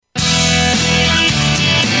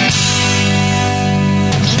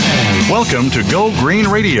Welcome to Go Green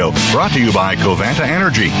Radio, brought to you by Covanta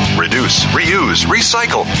Energy. Reduce, reuse,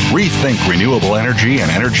 recycle. Rethink renewable energy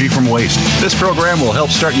and energy from waste. This program will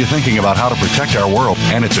help start you thinking about how to protect our world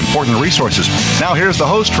and its important resources. Now here's the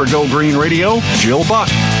host for Go Green Radio, Jill Buck.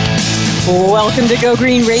 Welcome to Go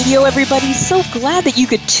Green Radio, everybody. So glad that you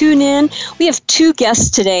could tune in. We have two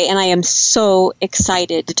guests today, and I am so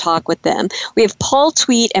excited to talk with them. We have Paul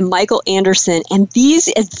Tweet and Michael Anderson, and these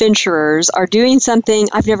adventurers are doing something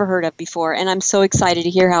I've never heard of before, and I'm so excited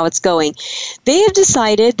to hear how it's going. They have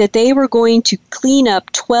decided that they were going to clean up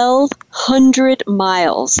 1,200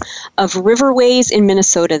 miles of riverways in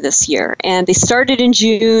Minnesota this year, and they started in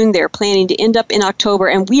June. They're planning to end up in October,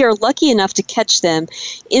 and we are lucky enough to catch them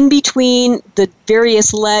in between the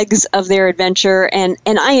various legs of their adventure, and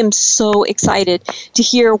I am so excited to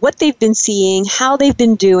hear what they've been seeing, how they've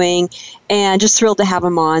been doing, and just thrilled to have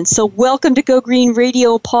them on. So welcome to Go Green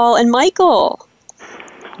Radio, Paul and Michael.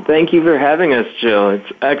 Thank you for having us, Jill.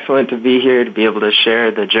 It's excellent to be here to be able to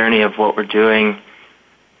share the journey of what we're doing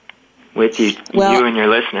with you and your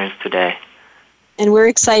listeners today. And we're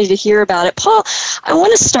excited to hear about it. Paul, I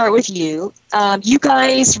want to start with you. You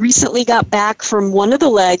guys recently got back from one of the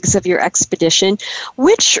legs of your expedition.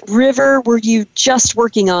 Which river were you just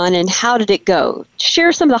working on, and how did it go?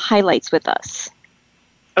 Share some of the highlights with us.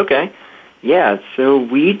 Okay. Yeah, so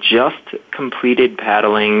we just completed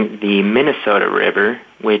paddling the Minnesota River,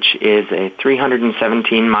 which is a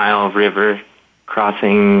 317-mile river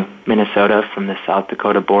crossing Minnesota from the South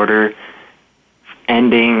Dakota border,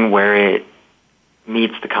 ending where it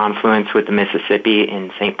meets the confluence with the Mississippi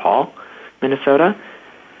in St. Paul, Minnesota.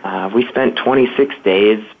 We spent 26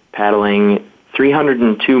 days paddling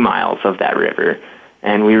 302 miles of that river,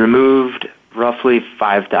 and we removed roughly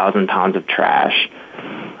 5,000 pounds of trash.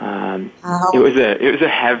 It was a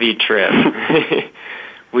heavy trip.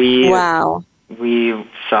 We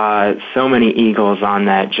saw so many eagles on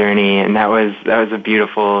that journey, and that was a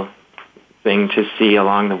beautiful thing to see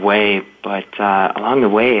along the way. But along the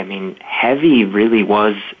way, I mean, heavy really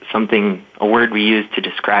was a word we used to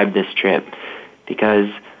describe this trip, because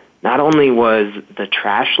not only was the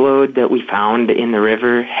trash load that we found in the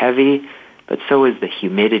river heavy, but so was the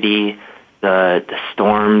humidity, the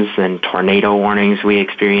storms and tornado warnings we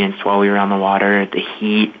experienced while we were on the water, the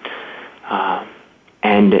heat.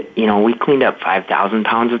 And, we cleaned up 5,000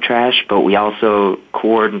 pounds of trash, but we also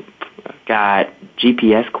got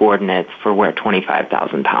GPS coordinates for where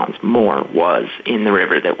 25,000 pounds more was in the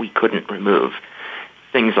river that we couldn't remove.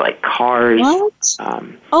 Things like cars.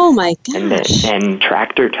 Oh my gosh. And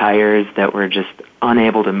tractor tires that were just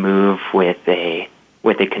unable to move with a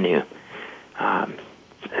canoe.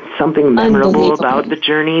 Something memorable about the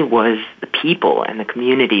journey was the people and the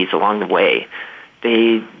communities along the way.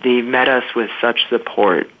 They met us with such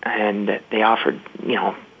support, and they offered,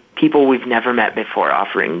 people we've never met before,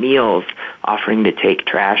 offering meals, offering to take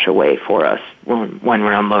trash away for us when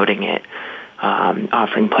we're unloading it,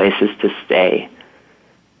 offering places to stay.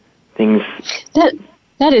 Things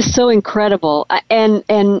that is so incredible.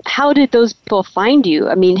 And how did those people find you?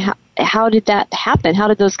 I mean, how did that happen? How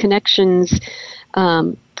did those connections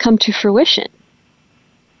come to fruition?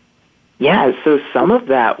 Yeah, so some of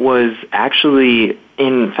that was actually,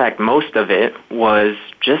 in fact, most of it was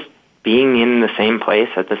just being in the same place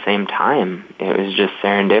at the same time. It was just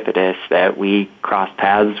serendipitous that we crossed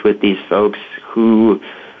paths with these folks who,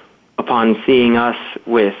 upon seeing us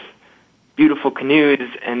with beautiful canoes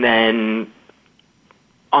and then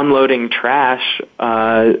unloading trash,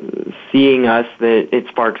 seeing us, that it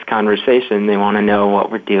sparks conversation. They want to know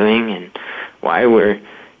what we're doing and why we're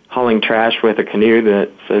hauling trash with a canoe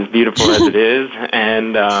that's as beautiful as it is.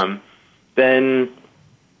 And then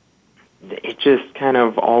it just kind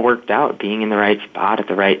of all worked out, being in the right spot at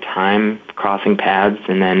the right time, crossing paths,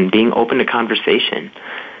 and then being open to conversation.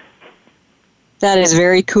 That is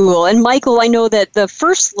very cool. And Michael, I know that the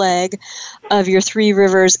first leg of your Three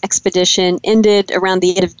Rivers expedition ended around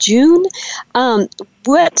the end of June.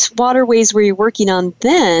 What waterways were you working on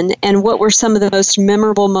then, and what were some of the most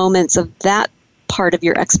memorable moments of that part of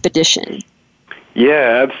your expedition?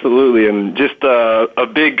 Yeah, absolutely. And just a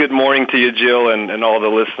big good morning to you, Jill, and all the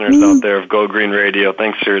listeners out there of Go Green Radio.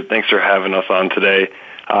 Thanks for having us on today.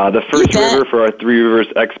 The first river for our Three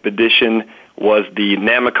Rivers expedition was the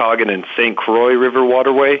Namekagon and St. Croix River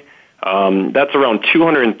waterway. That's around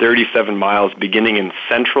 237 miles beginning in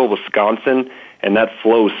central Wisconsin, and that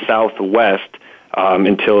flows southwest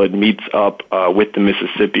until it meets up with the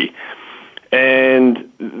Mississippi.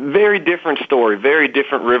 And very different story, very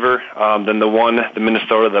different river than the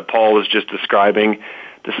Minnesota that Paul was just describing.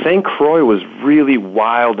 The St. Croix was really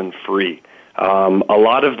wild and free.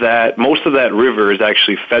 Most of that river is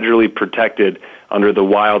actually federally protected under the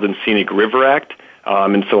Wild and Scenic River Act.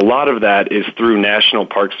 And so a lot of that is through National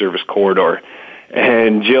Park Service corridor.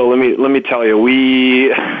 And Jill, let me tell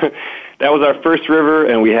you, that was our first river,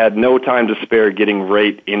 and we had no time to spare getting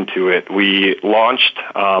right into it. We launched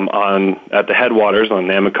at the headwaters on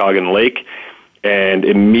Namekagon Lake, and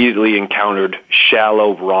immediately encountered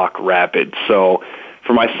shallow rock rapids. So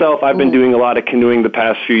for myself, I've been doing a lot of canoeing the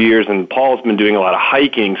past few years, and Paul's been doing a lot of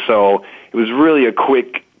hiking. So it was really a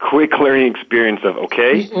quick learning experience of,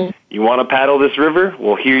 okay, you want to paddle this river?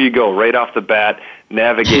 Well, here you go, right off the bat,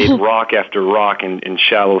 navigate rock after rock in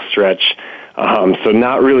shallow stretch. So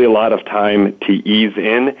not really a lot of time to ease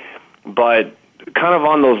in, but kind of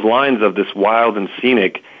on those lines of this wild and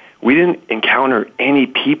scenic, we didn't encounter any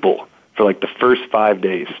people for like the first 5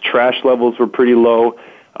 days. Trash levels were pretty low,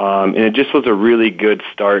 and it just was a really good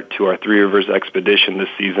start to our Three Rivers expedition this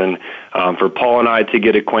season for Paul and I to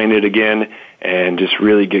get acquainted again and just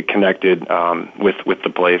really get connected with the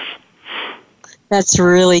place. That's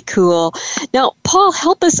really cool. Now, Paul,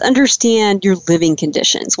 help us understand your living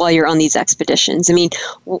conditions while you're on these expeditions. I mean,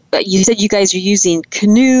 you said you guys are using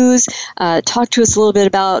canoes. Talk to us a little bit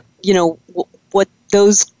about, what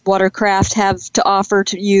those watercraft have to offer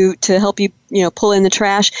to you to help you, pull in the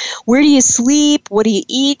trash. Where do you sleep? What do you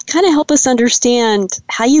eat? Kind of help us understand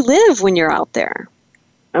how you live when you're out there.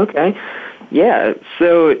 Okay. Yeah.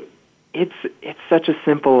 So it's such a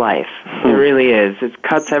simple life. It really is. It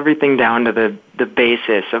cuts everything down to the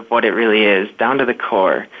basis of what it really is, down to the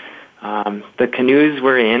core. The canoes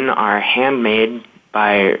we're in are handmade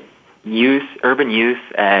by urban youth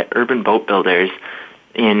at Urban Boat Builders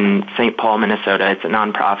in St. Paul, Minnesota. It's a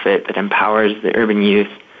nonprofit that empowers the urban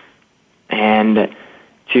youth and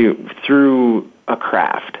through a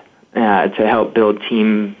craft to help build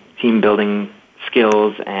team building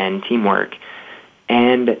skills and teamwork.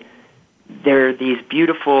 And there are these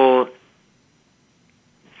beautiful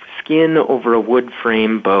skin over a wood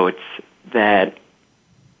frame boats that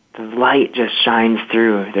the light just shines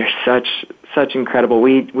through. They're such incredible.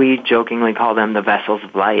 We jokingly call them the vessels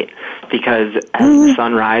of light because as the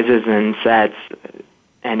sun rises and sets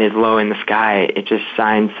and is low in the sky, it just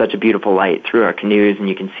shines such a beautiful light through our canoes, and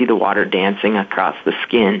you can see the water dancing across the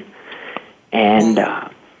skin. And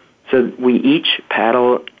so we each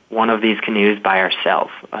paddle one of these canoes by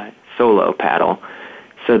ourselves, a solo paddle,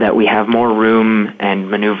 so that we have more room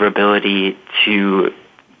and maneuverability to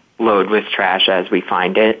load with trash as we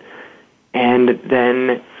find it. And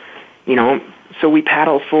then, so we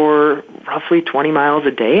paddle for roughly 20 miles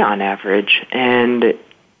a day on average. And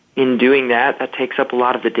in doing that takes up a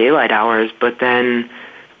lot of the daylight hours, but then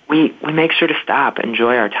we make sure to stop,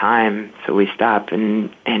 enjoy our time. So we stop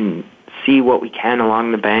and see what we can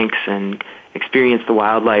along the banks and experience the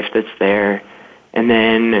wildlife that's there. And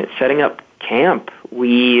then setting up camp,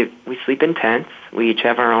 we sleep in tents. We each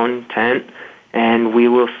have our own tent, and we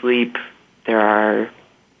will sleep. There are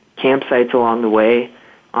campsites along the way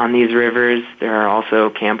on these rivers. There are also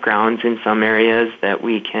campgrounds in some areas that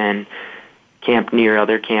we can camp near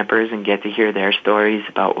other campers and get to hear their stories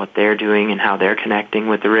about what they're doing and how they're connecting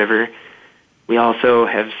with the river. We also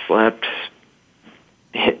have slept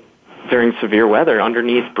during severe weather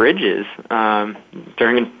underneath bridges.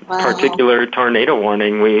 During a particular tornado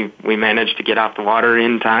warning, we managed to get off the water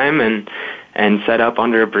in time and set up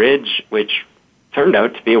under a bridge, which turned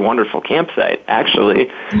out to be a wonderful campsite,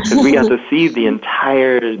 actually, because we got to see the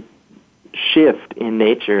entire shift in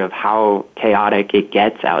nature of how chaotic it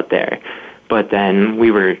gets out there. But then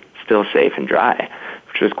we were still safe and dry,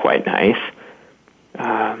 which was quite nice.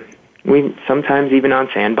 We sometimes even on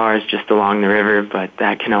sandbars just along the river, but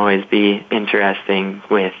that can always be interesting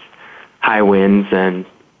with high winds and...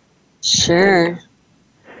 Sure.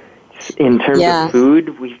 In terms of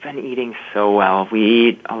food, we've been eating so well. We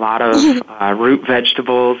eat a lot of root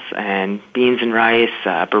vegetables and beans and rice.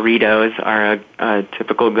 Burritos are a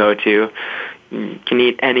typical go-to. You can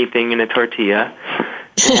eat anything in a tortilla.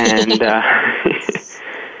 And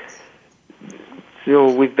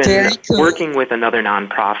so we've been working with another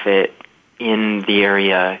nonprofit in the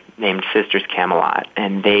area named Sisters Camelot,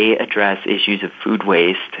 and they address issues of food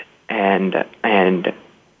waste and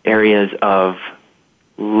areas of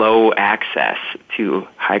low access to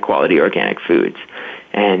high-quality organic foods.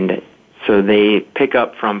 And so they pick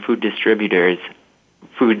up from food distributors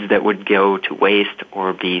foods that would go to waste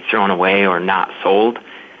or be thrown away or not sold,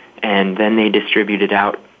 and then they distribute it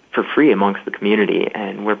out for free amongst the community.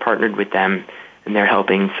 And we're partnered with them, and they're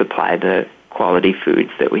helping supply the quality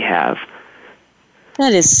foods that we have.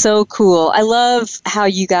 That is so cool. I love how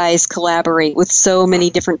you guys collaborate with so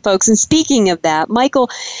many different folks. And speaking of that, Michael,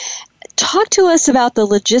 talk to us about the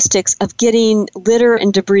logistics of getting litter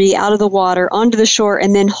and debris out of the water onto the shore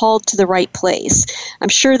and then hauled to the right place. I'm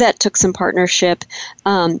sure that took some partnership.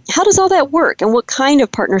 How does all that work, and what kind of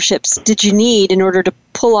partnerships did you need in order to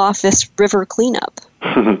pull off this river cleanup?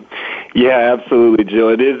 Yeah, absolutely,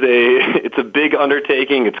 Jill. It's a big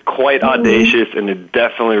undertaking. It's quite audacious, and it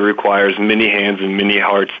definitely requires many hands and many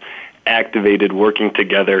hearts activated, working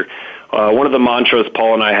together. One of the mantras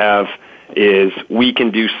Paul and I have is we can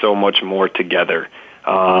do so much more together.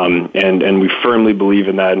 And we firmly believe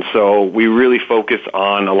in that. And so we really focus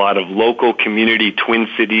on a lot of local community Twin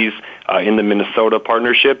Cities in the Minnesota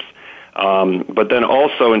partnerships. But then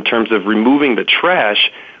also in terms of removing the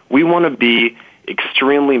trash, we want to be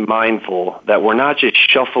extremely mindful that we're not just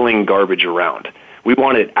shuffling garbage around. We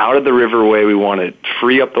want it out of the riverway. We want to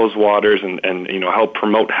free up those waters and help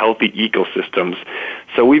promote healthy ecosystems.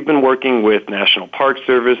 So we've been working with National Park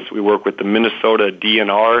Service. We work with the Minnesota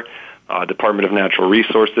DNR, Department of Natural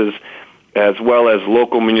Resources, as well as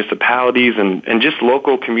local municipalities and just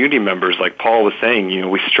local community members. Like Paul was saying,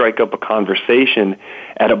 we strike up a conversation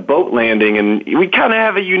at a boat landing, and we kind of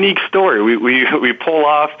have a unique story. We pull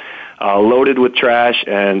off loaded with trash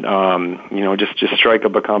and, just strike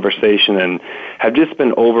up a conversation, and have just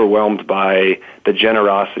been overwhelmed by the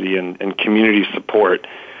generosity and community support.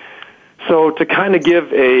 So to kind of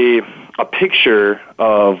give a picture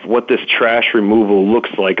of what this trash removal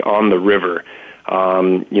looks like on the river,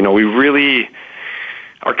 we really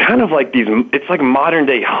are kind of like it's like modern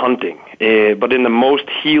day hunting, but in the most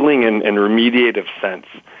healing and remediative sense.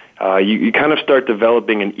 You kind of start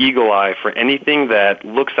developing an eagle eye for anything that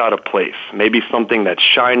looks out of place, maybe something that's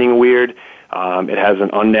shining weird, it has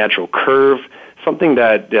an unnatural curve, something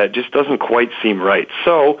that just doesn't quite seem right.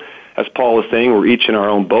 So, as Paul was saying, we're each in our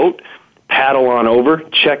own boat, paddle on over,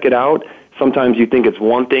 check it out. Sometimes you think it's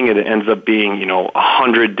one thing and it ends up being,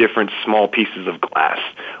 100 different small pieces of glass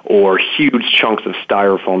or huge chunks of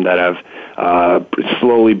styrofoam that have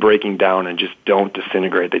slowly breaking down and just don't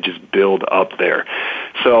disintegrate. They just build up there.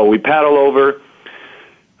 So we paddle over,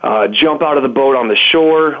 jump out of the boat on the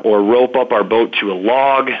shore or rope up our boat to a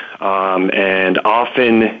log, and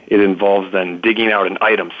often it involves then digging out an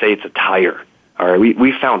item, say it's a tire. All right,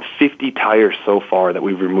 we found 50 tires so far that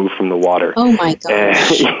we've removed from the water. Oh, my gosh.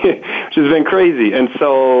 Which has been crazy. And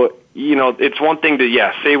so, it's one thing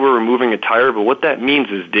to, say we're removing a tire, but what that means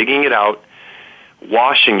is digging it out,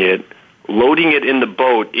 washing it, loading it in the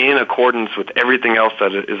boat in accordance with everything else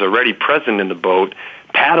that is already present in the boat,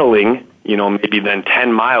 paddling, maybe then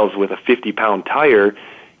 10 miles with a 50-pound tire,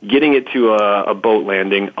 getting it to a boat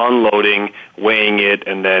landing, unloading, weighing it,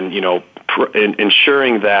 and then,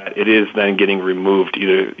 ensuring that it is then getting removed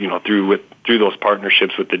either through those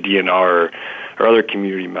partnerships with the DNR or other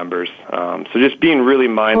community members. So just being really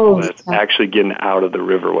mindful that it's actually getting out of the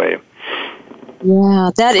riverway.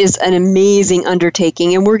 Yeah, that is an amazing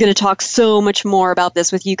undertaking, and we're going to talk so much more about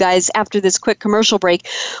this with you guys after this quick commercial break.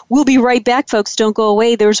 We'll be right back, folks. Don't go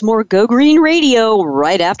away. There's more Go Green Radio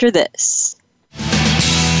right after this.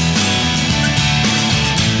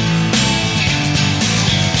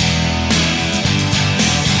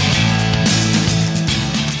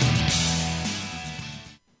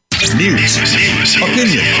 News,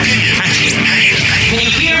 opinion,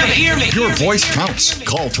 hear me. Your voice counts.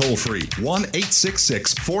 Call toll free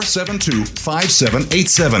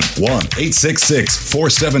 1-866-472-5787.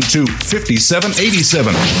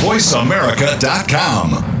 1-866-472-5787.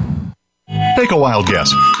 VoiceAmerica.com. Take a wild guess.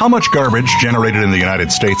 How much garbage generated in the United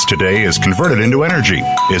States today is converted into energy?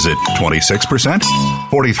 Is it 26%,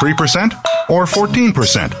 43%, or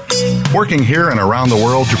 14%? Working here and around the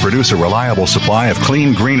world to produce a reliable supply of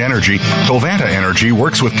clean, green energy, Covanta Energy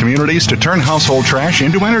works with communities to turn household trash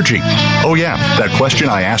into energy. Oh yeah, that question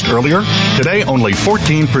I asked earlier? Today, only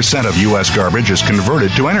 14% of U.S. garbage is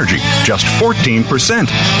converted to energy. Just 14%.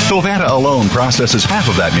 Covanta alone processes half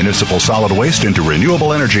of that municipal solid waste into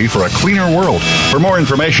renewable energy for a cleaner world. For more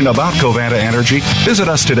information about Covanta Energy, visit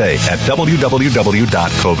us today at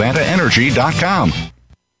www.covantaenergy.com.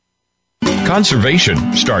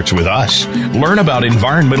 Conservation starts with us. Learn about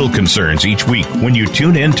environmental concerns each week when you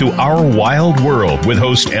tune in to Our Wild World with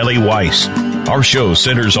host Ellie Weiss. Our show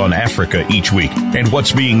centers on Africa each week and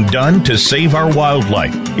what's being done to save our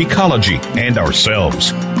wildlife, ecology, and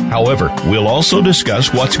ourselves. However, we'll also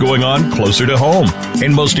discuss what's going on closer to home.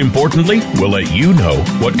 And most importantly, we'll let you know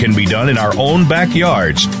what can be done in our own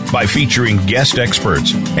backyards by featuring guest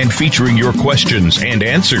experts and featuring your questions and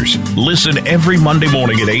answers. Listen every Monday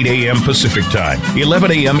morning at 8 a.m. Pacific Time,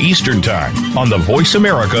 11 a.m. Eastern Time on the Voice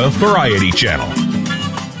America Variety Channel.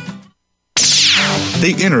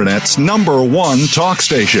 The Internet's #1 talk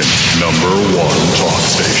station. #1 talk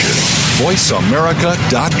station.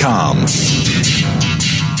 voiceamerica.com.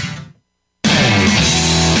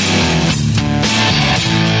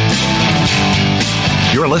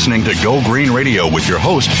 You're listening to Go Green Radio with your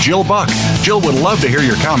host, Jill Buck. Jill would love to hear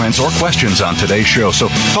your comments or questions on today's show, so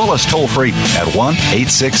call us toll-free at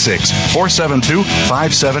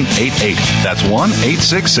 1-866-472-5788. That's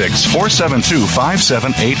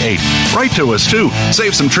 1-866-472-5788. Write to us, too.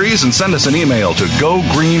 Save some trees and send us an email to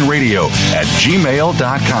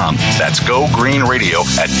gogreenradio@gmail.com. That's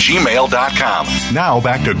gogreenradio@gmail.com. Now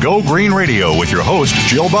back to Go Green Radio with your host,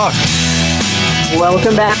 Jill Buck.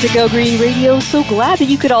 Welcome back to Go Green Radio. So glad that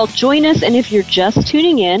you could all join us. And if you're just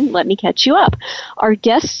tuning in, let me catch you up. Our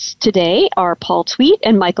guests today are Paul Tweet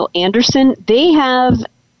and Michael Anderson. They have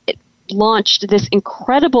launched this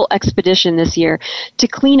incredible expedition this year to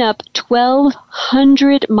clean up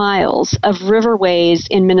 1,200 miles of riverways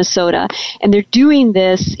in Minnesota. And they're doing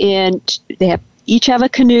this each have a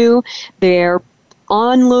canoe. They're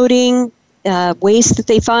unloading waste that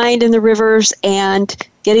they find in the rivers and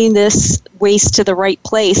getting this waste to the right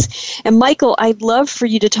place. And Michael, I'd love for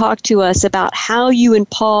you to talk to us about how you and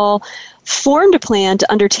Paul formed a plan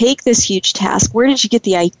to undertake this huge task. Where did you get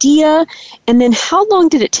the idea? And then how long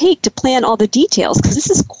did it take to plan all the details? Because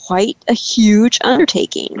this is quite a huge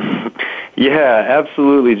undertaking. Yeah,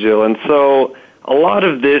 absolutely, Jill. And so a lot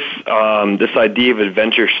of this idea of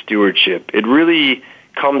adventure stewardship, it really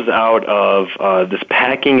comes out of this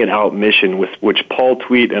Packing It Out mission, with which Paul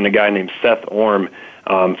Tweet and a guy named Seth Orm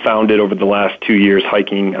founded over the last 2 years,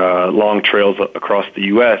 hiking long trails across the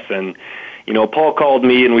U.S. And, Paul called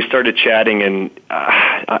me and we started chatting, and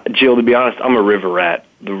Jill, to be honest, I'm a river rat.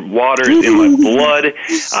 The water's in my blood.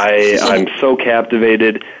 I'm so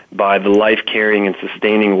captivated by the life-carrying and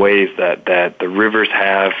sustaining ways that the rivers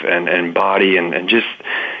have and body and just,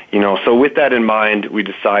 so with that in mind, we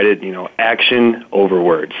decided, action over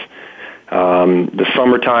words. The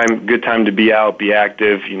summertime, good time to be out, be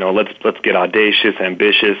active, let's get audacious,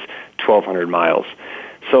 ambitious, 1,200 miles.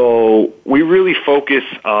 So we really focus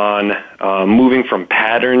on moving from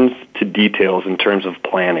patterns to details in terms of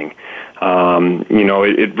planning.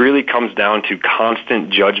 It really comes down to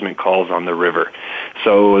constant judgment calls on the river.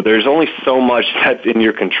 So there's only so much that's in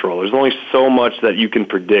your control. There's only so much that you can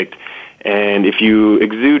predict. And if you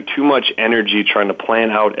exude too much energy trying to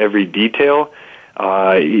plan out every detail,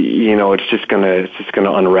 it's just gonna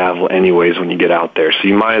unravel anyways when you get out there. So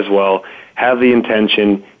you might as well have the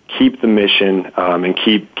intention, keep the mission, and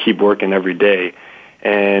keep working every day.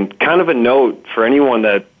 And kind of a note for anyone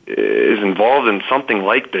that is involved in something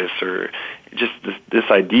like this, or just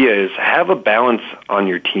this idea, is have a balance on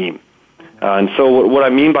your team. And so what I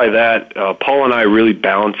mean by that, Paul and I really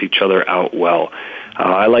balance each other out well.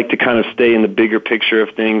 I like to kind of stay in the bigger picture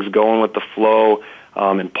of things, going with the flow.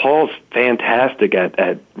 And Paul's fantastic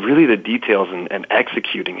at really the details and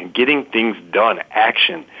executing and getting things done,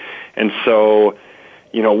 action. And so,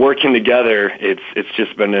 working together, it's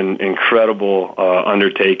just been an incredible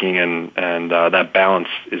undertaking, and that balance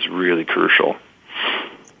is really crucial.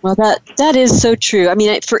 Well, that is so true. I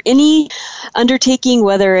mean, for any undertaking,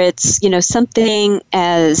 whether it's, something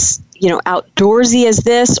as, outdoorsy as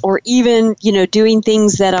this, or even, doing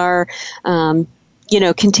things that are,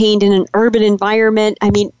 contained in an urban environment. I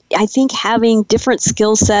mean, I think having different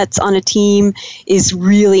skill sets on a team is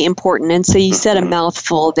really important. And so you said a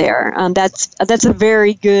mouthful there. That's a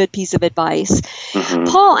very good piece of advice. Mm-hmm.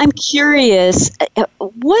 Paul, I'm curious,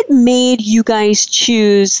 what made you guys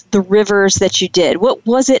choose the rivers that you did? What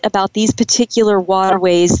was it about these particular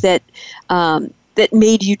waterways that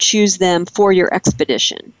made you choose them for your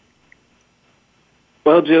expedition?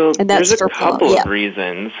 Well, Jill, there's a couple of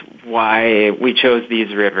reasons why we chose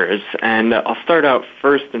these rivers. And I'll start out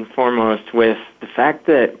first and foremost with the fact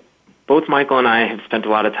that both Michael and I have spent a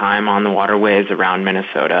lot of time on the waterways around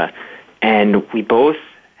Minnesota, and we both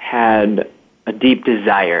had a deep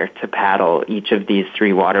desire to paddle each of these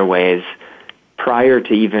three waterways prior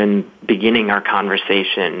to even beginning our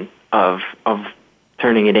conversation of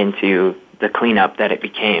turning it into the cleanup that it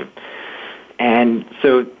became. And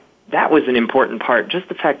so that was an important part, just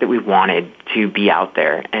the fact that we wanted to be out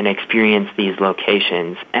there and experience these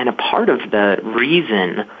locations. And a part of the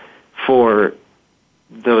reason for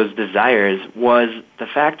those desires was the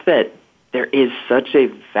fact that there is such a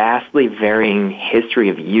vastly varying history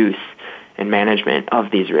of use and management of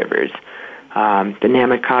these rivers. The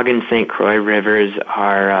Namekagon and St. Croix rivers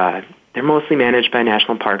they're mostly managed by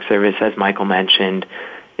National Park Service, as Michael mentioned.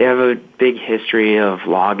 They have a big history of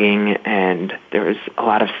logging, and there's a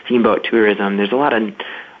lot of steamboat tourism. There's a lot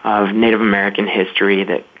of Native American history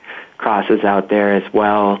that crosses out there as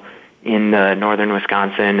well in the northern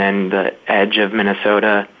Wisconsin and the edge of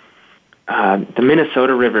Minnesota. the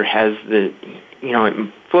Minnesota River has it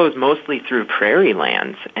flows mostly through prairie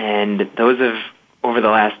lands, and those have, over the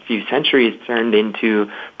last few centuries, turned into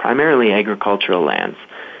primarily agricultural lands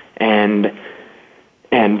and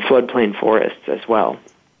floodplain forests as well.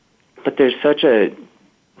 But there's such a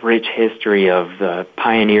rich history of the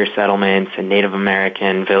pioneer settlements and Native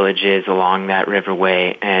American villages along that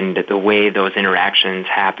riverway and the way those interactions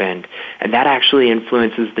happened. And that actually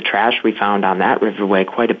influences the trash we found on that riverway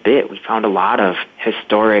quite a bit. We found a lot of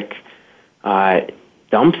historic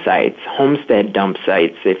dump sites, homestead dump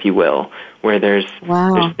sites, if you will, where there's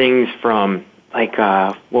things from, like,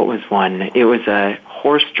 what was one? It was a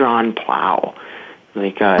horse-drawn plow.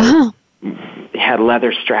 Like, it had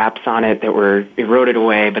leather straps on it that were eroded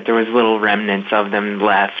away, but there was little remnants of them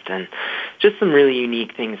left, and just some really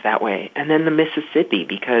unique things that way. And then the Mississippi,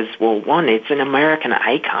 because, well, one, it's an American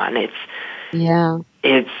icon. It's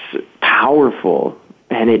powerful,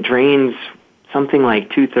 and it drains something like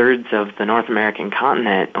 2/3 of the North American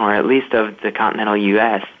continent, or at least of the continental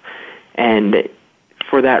U.S., and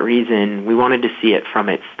for that reason, we wanted to see it from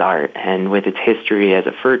its start, and with its history as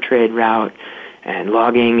a fur trade route, and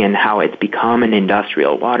logging and how it's become an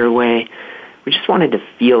industrial waterway. We just wanted to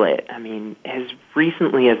feel it. I mean, as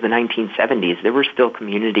recently as the 1970s, there were still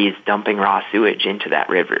communities dumping raw sewage into that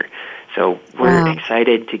river. So we're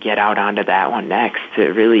excited to get out onto that one next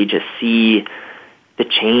to really just see the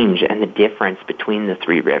change and the difference between the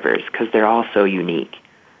three rivers, because they're all so unique.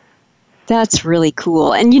 That's really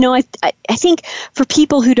cool. And, I think for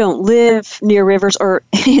people who don't live near rivers, or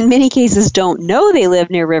in many cases don't know they live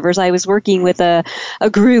near rivers, I was working with a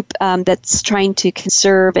group that's trying to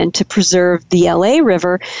conserve and to preserve the LA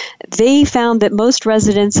River. They found that most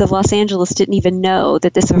residents of Los Angeles didn't even know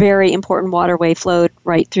that this very important waterway flowed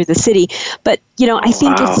right through the city. But, I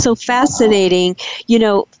think it's so fascinating,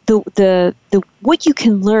 the what you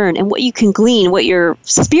can learn and what you can glean, what your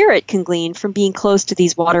spirit can glean from being close to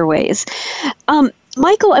these waterways.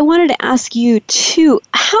 Michael, I wanted to ask you too,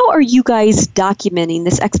 how are you guys documenting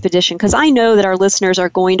this expedition? Because I know that our listeners are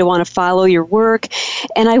going to want to follow your work,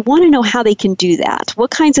 and I want to know how they can do that. What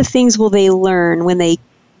kinds of things will they learn when they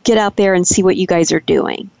get out there and see what you guys are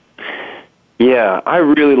doing? Yeah, I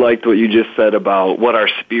really liked what you just said about what our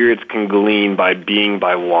spirits can glean by being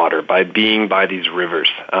by water, by being by these rivers.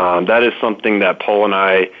 That is something that Paul and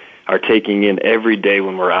I are taking in every day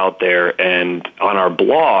when we're out there. And on our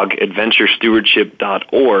blog,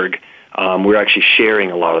 adventurestewardship.org, we're actually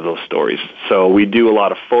sharing a lot of those stories. So we do a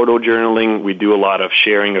lot of photo journaling. We do a lot of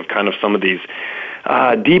sharing of kind of some of these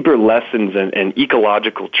deeper lessons and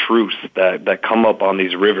ecological truths that come up on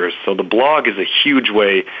these rivers. So the blog is a huge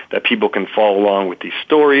way that people can follow along with these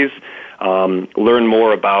stories, learn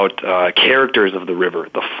more about characters of the river,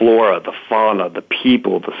 the flora, the fauna, the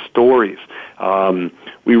people, the stories.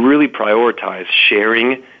 We really prioritize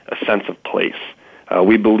sharing a sense of place.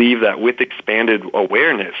 We believe that with expanded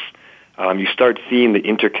awareness, you start seeing the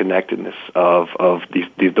interconnectedness of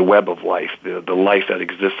the web of life, the life that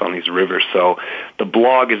exists on these rivers. So the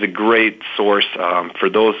blog is a great source for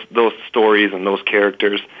those stories and those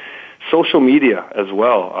characters. Social media as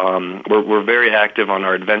well. We're very active on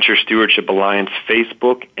our Adventure Stewardship Alliance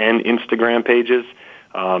Facebook and Instagram pages,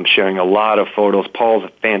 sharing a lot of photos. Paul's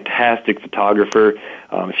a fantastic photographer.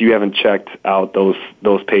 If you haven't checked out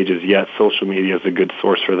those pages yet, social media is a good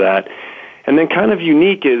source for that. And then kind of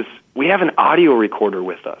unique is we have an audio recorder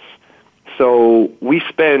with us. So we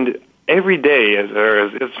spend every day,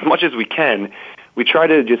 as much as we can, we try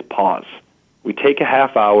to just pause. We take a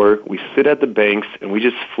half hour, we sit at the banks, and we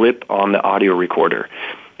just flip on the audio recorder.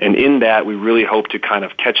 And in that, we really hope to kind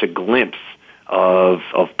of catch a glimpse of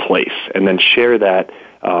place and then share that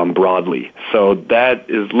broadly. So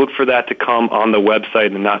look for that to come on the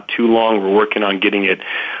website in not too long. We're working on getting it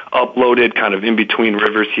uploaded kind of in between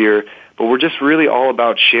rivers here. But we're just really all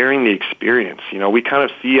about sharing the experience. We kind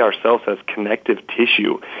of see ourselves as connective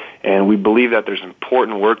tissue, and we believe that there's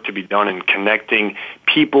important work to be done in connecting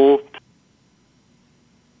people to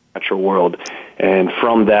the natural world. And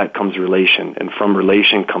from that comes relation, and from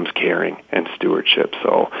relation comes caring and stewardship.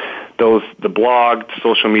 So the blog,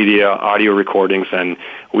 social media, audio recordings, and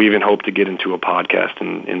we even hope to get into a podcast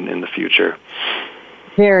in the future.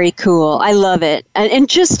 Very cool. I love it. And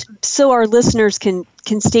just so our listeners can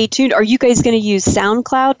stay tuned, are you guys going to use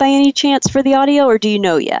SoundCloud by any chance for the audio, or do you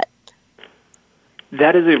know yet?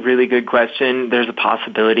 That is a really good question. There's a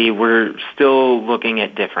possibility. We're still looking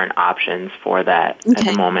at different options for that at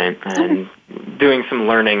the moment, and doing some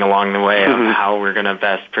learning along the way of how we're going to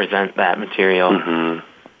best present that material. Mm-hmm.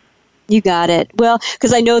 You got it. Well,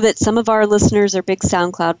 because I know that some of our listeners are big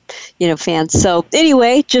SoundCloud, fans. So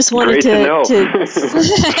anyway, just wanted to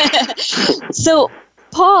So,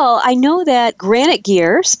 Paul, I know that Granite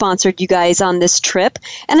Gear sponsored you guys on this trip,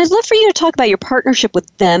 and I'd love for you to talk about your partnership with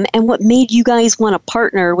them and what made you guys want to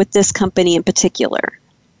partner with this company in particular.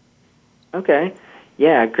 Okay.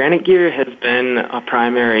 Yeah, Granite Gear has been a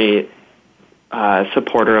primary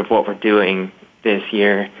supporter of what we're doing this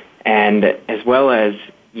year, and as well as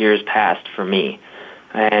years past for me.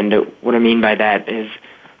 And what I mean by that is,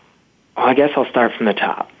 I guess I'll start from the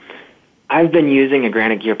top. I've been using a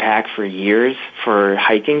Granite Gear pack for years for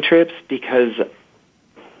hiking trips because,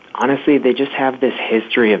 honestly, they just have this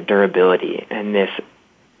history of durability and this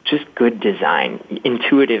just good design,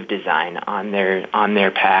 intuitive design on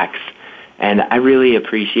their packs. And I really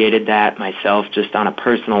appreciated that myself just on a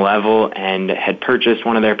personal level, and had purchased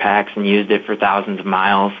one of their packs and used it for thousands of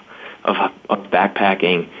miles of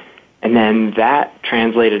backpacking. And then that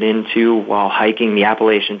translated into, while hiking the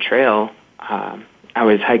Appalachian Trail, I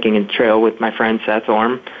was hiking a trail with my friend Seth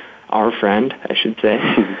Orm, our friend, I should say,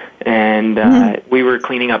 and we were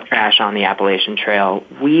cleaning up trash on the Appalachian Trail.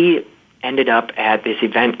 We ended up at this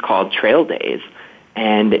event called Trail Days,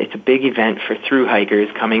 and it's a big event for thru hikers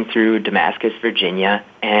coming through Damascus, Virginia,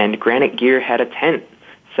 and Granite Gear had a tent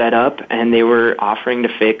set up, and they were offering to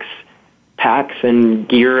fix packs and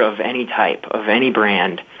gear of any type, of any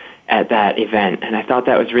brand at that event, and I thought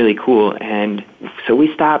that was really cool. And so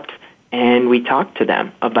we stopped and we talked to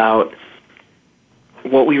them about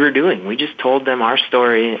what we were doing. We just told them our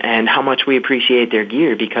story and how much we appreciate their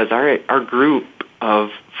gear, because our group of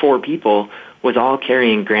 4 people was all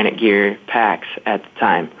carrying Granite Gear packs at the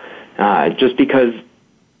time, just because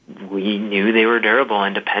we knew they were durable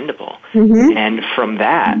and dependable. Mm-hmm. And from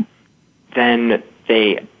that, then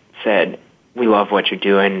they said, "We love what you're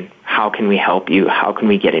doing. How can we help you? How can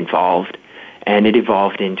we get involved?" And it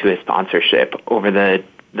evolved into a sponsorship over the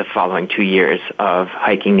following 2 years of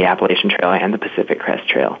hiking the Appalachian Trail and the Pacific Crest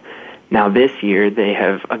Trail. Now this year, they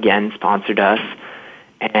have again sponsored us,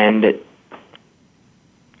 and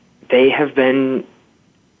they have been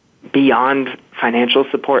beyond financial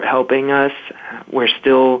support helping us. We're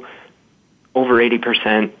still over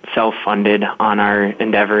 80% self-funded on our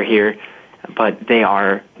endeavor here, but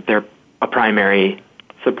they're a primary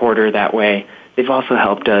supporter that way. They've also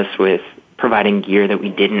helped us with providing gear that we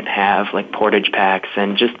didn't have, like portage packs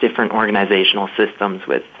and just different organizational systems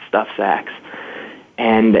with stuff sacks.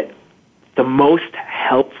 And the most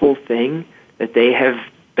helpful thing that they have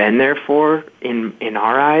been there for, in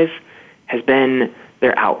our eyes, has been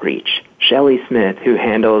their outreach. Shelley Smith, who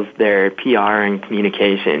handles their PR and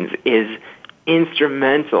communications, is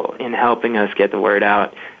instrumental in helping us get the word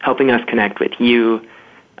out, helping us connect with you,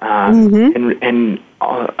 and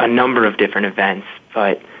a number of different events.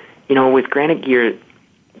 But, with Granite Gear,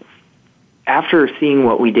 after seeing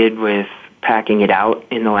what we did with packing it out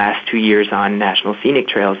in the last 2 years on National Scenic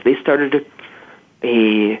Trails, they started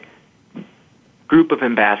a group of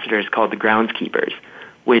ambassadors called the Groundskeepers,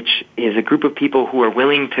 which is a group of people who are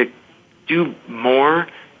willing to do more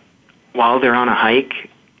while they're on a hike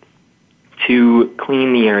to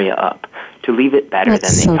clean the area up, to leave it better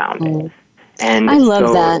than they found it. And I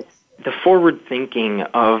love that. The forward thinking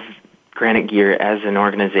of Granite Gear as an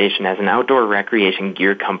organization, as an outdoor recreation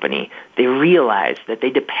gear company, they realize that they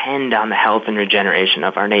depend on the health and regeneration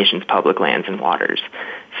of our nation's public lands and waters.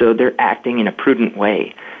 So they're acting in a prudent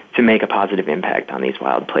way to make a positive impact on these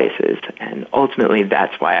wild places. And ultimately,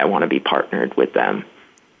 that's why I want to be partnered with them.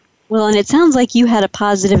 Well, and it sounds like you had a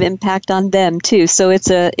positive impact on them, too. So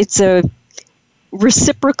it's a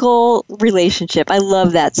reciprocal relationship. I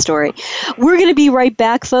love that story. We're going to be right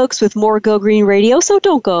back, folks, with more Go Green Radio, so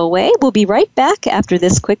don't go away. We'll be right back after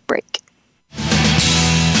this quick break.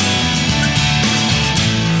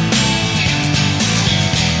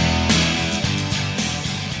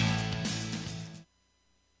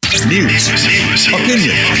 News,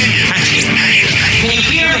 opinion,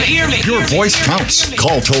 Hear me. Your voice counts.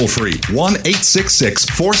 Call toll free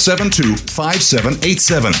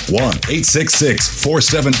 1-866-472-5787.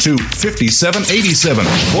 1-866-472-5787.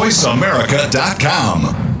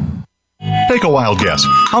 VoiceAmerica.com. Take a wild guess.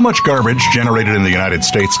 How much garbage generated in the United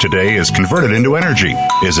States today is converted into energy?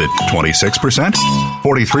 Is it 26%,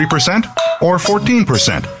 43%, or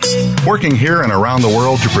 14%? Working here and around the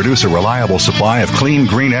world to produce a reliable supply of clean,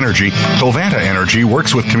 green energy, Covanta Energy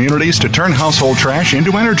works with communities to turn household trash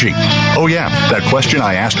into energy. Oh yeah, that question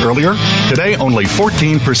I asked earlier? Today, only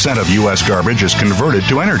 14% of U.S. garbage is converted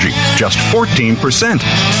to energy. Just 14%.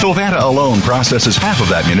 Covanta alone processes half of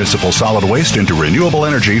that municipal solid waste into renewable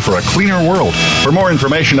energy for a cleaner world. For more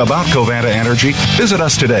information about Covanta Energy, visit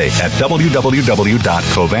us today at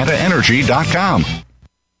www.covantaenergy.com.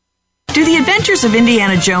 Do the adventures of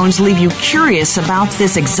Indiana Jones leave you curious about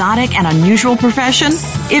this exotic and unusual profession?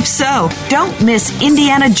 If so, don't miss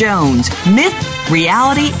Indiana Jones, Myth,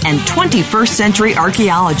 Reality, and 21st Century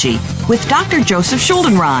Archaeology with Dr. Joseph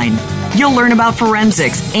Schuldenrein. You'll learn about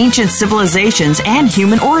forensics, ancient civilizations, and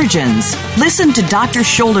human origins. Listen to Dr.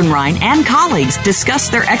 Schuldenrein and colleagues discuss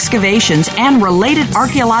their excavations and related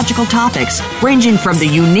archaeological topics, ranging from the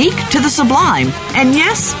unique to the sublime, and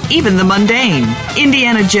yes, even the mundane.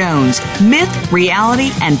 Indiana Jones, Myth,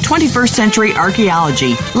 Reality, and 21st Century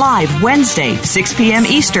Archaeology, live Wednesday, 6 p.m.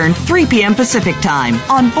 Eastern, 3 p.m. Pacific Time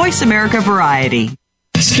on Voice America Variety.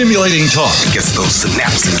 Stimulating talk. It gets those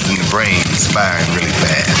synapses in the brain firing really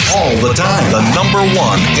fast. All the time. The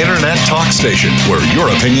 #1 Internet talk station where your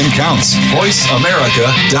opinion counts.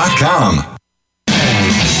 VoiceAmerica.com.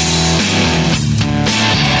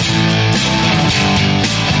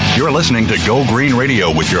 You're listening to Go Green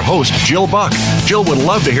Radio with your host, Jill Buck. Jill would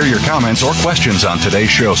love to hear your comments or questions on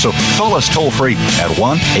today's show, so call us toll-free at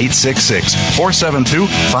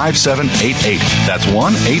 1-866-472-5788. That's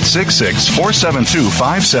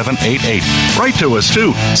 1-866-472-5788. Write to us,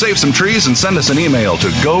 too. Save some trees and send us an email to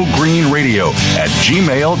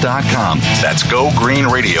gogreenradio@gmail.com. That's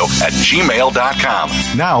gogreenradio@gmail.com.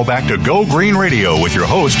 Now back to Go Green Radio with your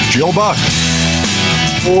host, Jill Buck.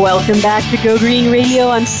 Welcome back to Go Green Radio.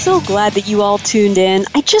 I'm so glad that you all tuned in.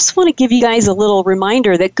 I just want to give you guys a little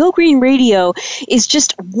reminder that Go Green Radio is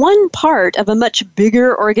just one part of a much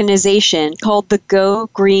bigger organization called the Go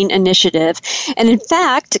Green Initiative. And in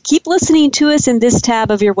fact, keep listening to us in this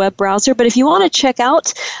tab of your web browser. But if you want to check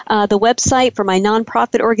out the website for my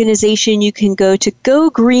nonprofit organization, you can go to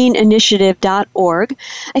gogreeninitiative.org.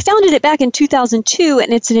 I founded it back in 2002,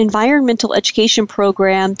 and it's an environmental education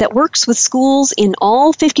program that works with schools in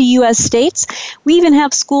all 50 U.S. states. We even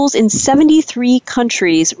have schools in 73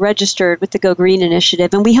 countries registered with the Go Green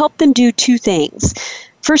Initiative, and we help them do two things.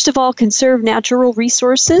 First of all, conserve natural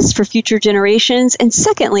resources for future generations, and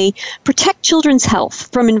secondly, protect children's health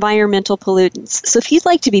from environmental pollutants. So if you'd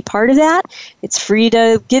like to be part of that, it's free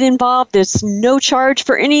to get involved. There's no charge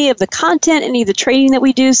for any of the content, any of the training that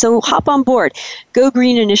we do, so hop on board,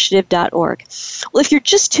 gogreeninitiative.org. Well, if you're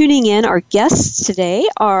just tuning in, our guests today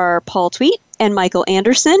are Paul Tweet and Michael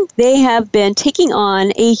Anderson. They have been taking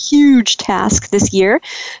on a huge task this year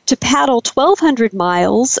to paddle 1,200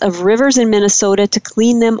 miles of rivers in Minnesota to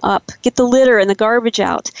clean them up, get the litter and the garbage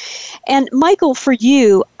out. And Michael, for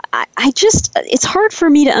you, it's hard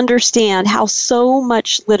for me to understand how so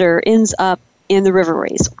much litter ends up in the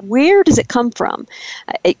riverways. Where does it come from?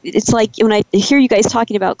 It's like when I hear you guys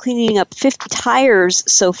talking about cleaning up 50 tires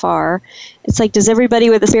so far, it's like, does everybody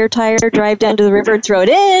with a spare tire drive down to the river and throw it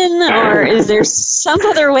in? Or is there some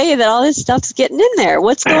other way that all this stuff's getting in there?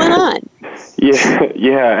 What's going on?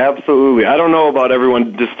 Yeah, absolutely. I don't know about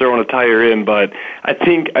everyone just throwing a tire in, but I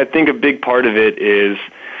think a big part of it is,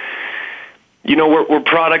 you know, we're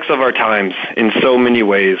products of our times in so many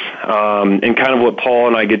ways, and kind of what Paul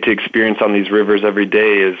and I get to experience on these rivers every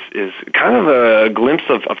day is kind of a glimpse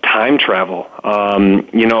of time travel.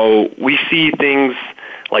 You know, we see things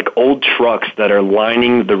like old trucks that are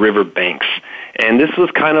lining the river banks, and this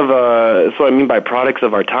was kind of that's what I mean by products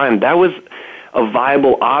of our time. That was a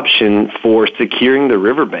viable option for securing the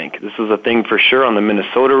riverbank. This was a thing for sure on the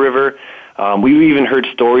Minnesota River. We even heard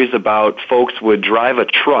stories about folks would drive a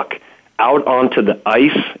truck out onto the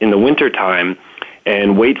ice in the wintertime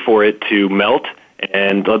and wait for it to melt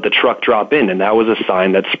and let the truck drop in, and that was a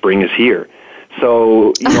sign that spring is here.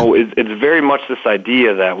 So, you know, it's very much this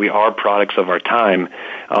idea that we are products of our time.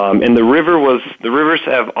 And the rivers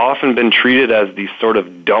have often been treated as these sort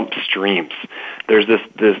of dump streams. There's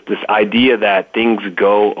this idea that things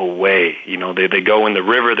go away. You know, they go in the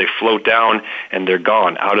river, they float down, and they're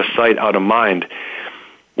gone, out of sight, out of mind.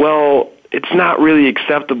 Well, it's not really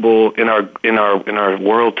acceptable in our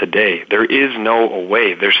world today. There is no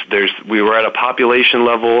way. We were at a population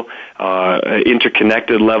level,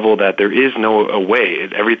 interconnected level, that there is no way.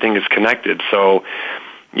 Everything is connected. So,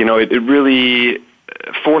 you know, it really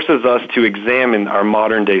forces us to examine our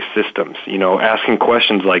modern day systems. You know, asking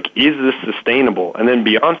questions like, is this sustainable? And then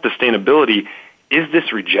beyond sustainability, is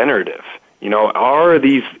this regenerative? Are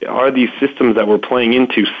these systems that we're playing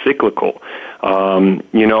into cyclical? And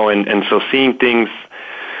so seeing things,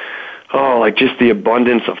 like just the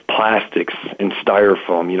abundance of plastics and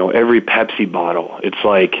styrofoam, every Pepsi bottle, it's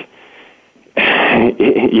like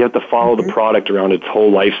you have to follow the product around its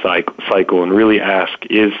whole life cycle and really ask,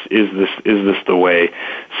 is this the way?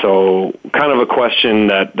 So kind of a question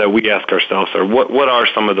that we ask ourselves are, what are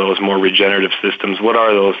some of those more regenerative systems? What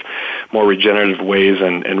are those more regenerative ways?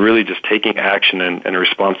 And really just taking action and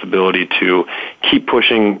responsibility to keep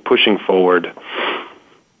pushing forward.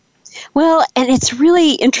 Well, and it's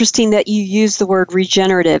really interesting that you use the word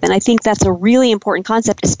regenerative, and I think that's a really important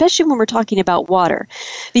concept, especially when we're talking about water,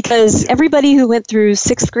 because everybody who went through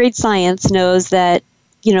 6th grade science knows that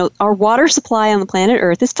our water supply on the planet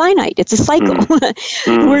Earth is finite. It's a cycle.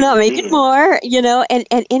 We're not making more,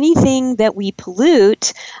 and anything that we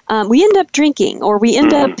pollute, we end up drinking, or we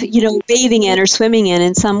end up, bathing in or swimming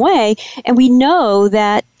in some way. And we know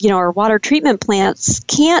that, our water treatment plants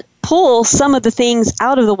can't pull some of the things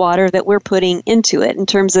out of the water that we're putting into it in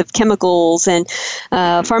terms of chemicals and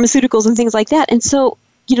pharmaceuticals and things like that. And so,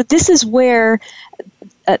 this is where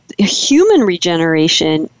human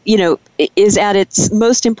regeneration, is at its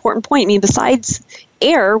most important point. I mean, besides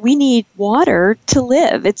air, we need water to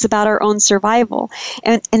live. It's about our own survival.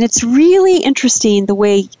 And it's really interesting the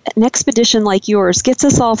way an expedition like yours gets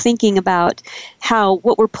us all thinking about how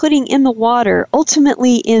what we're putting in the water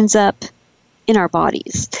ultimately ends up in our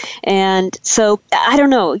bodies. And so, I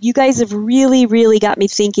don't know, you guys have really, really got me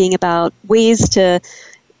thinking about ways to,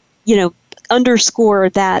 underscore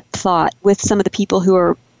that thought with some of the people who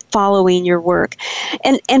are following your work.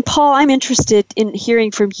 And Paul, I'm interested in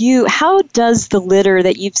hearing from you. How does the litter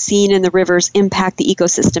that you've seen in the rivers impact the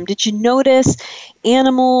ecosystem? Did you notice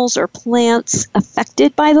animals or plants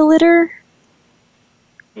affected by the litter?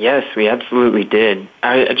 Yes, we absolutely did.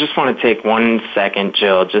 I just want to take 1 second,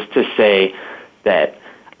 Jill, just to say that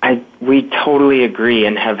we totally agree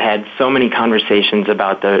and have had so many conversations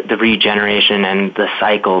about the regeneration and the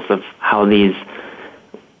cycles of how these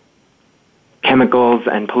chemicals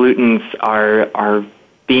and pollutants are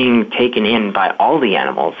being taken in by all the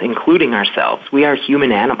animals, including ourselves. We are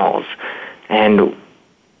human animals, and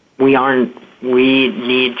we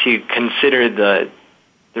need to consider the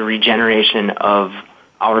regeneration of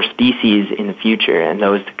our species in the future and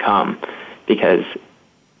those to come, because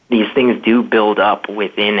these things do build up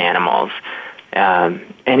within animals.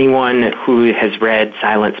 Anyone who has read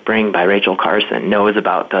Silent Spring by Rachel Carson knows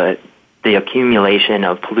about the accumulation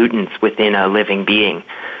of pollutants within a living being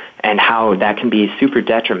and how that can be super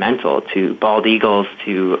detrimental to bald eagles,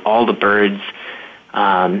 to all the birds.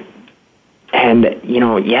 And,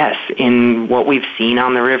 yes, in what we've seen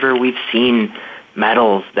on the river, we've seen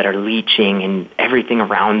metals that are leaching and everything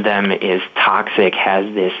around them is toxic,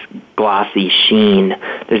 has this glossy sheen.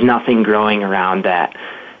 There's nothing growing around that.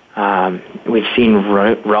 We've seen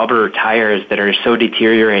rubber tires that are so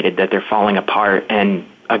deteriorated that they're falling apart, and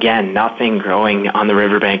again, nothing growing on the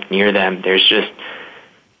riverbank near them. There's just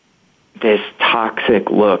this toxic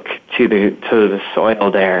look to the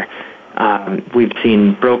soil there. We've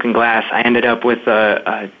seen broken glass. I ended up with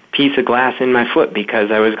a piece of glass in my foot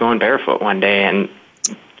because I was going barefoot one day, and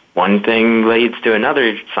one thing leads to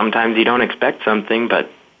another. Sometimes you don't expect something,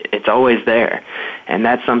 but it's always there. And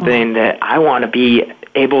that's something that I want to be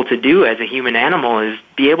able to do as a human animal, is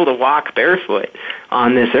be able to walk barefoot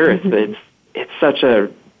on this earth. It's such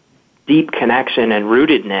a deep connection and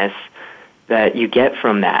rootedness that you get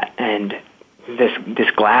from that. And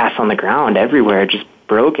this glass on the ground everywhere just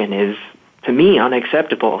broken is, to me,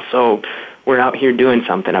 unacceptable. So we're out here doing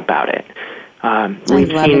something about it. We've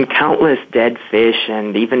seen countless dead fish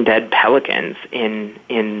and even dead pelicans in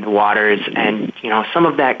the waters, and some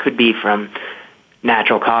of that could be from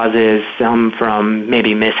natural causes, some from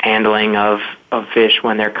maybe mishandling of fish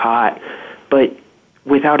when they're caught. But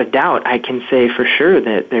without a doubt, I can say for sure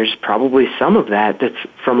that there's probably some of that's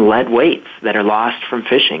from lead weights that are lost from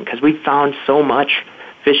fishing, because we found so much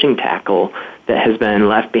fishing tackle that has been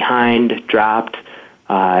left behind, dropped,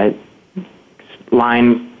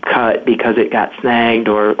 line cut because it got snagged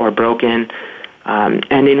or broken.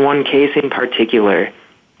 And in one case in particular,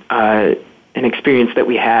 an experience that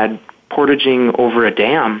we had portaging over a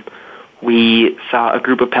dam, we saw a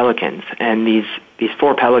group of pelicans, and these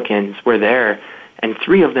 4 pelicans were there, and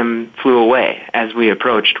 3 of them flew away as we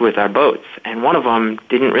approached with our boats. And one of them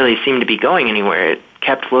didn't really seem to be going anywhere. It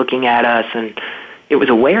kept looking at us, and it was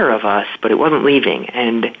aware of us, but it wasn't leaving.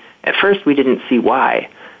 And at first we didn't see why.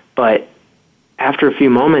 But after a few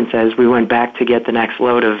moments, as we went back to get the next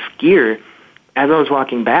load of gear, as I was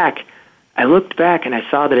walking back, I looked back and I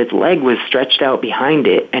saw that its leg was stretched out behind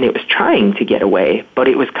it, and it was trying to get away, but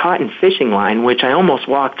it was caught in fishing line, which I almost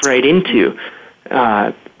walked right into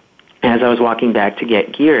as I was walking back to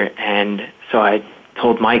get gear. And so I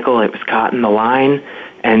told Michael it was caught in the line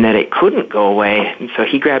and that it couldn't go away. And so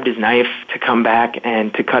he grabbed his knife to come back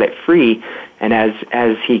and to cut it free. And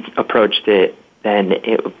as he approached it, then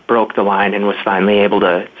it broke the line and was finally able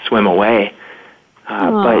to swim away.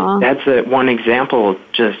 But that's one example,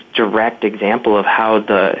 just direct example of how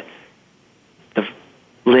the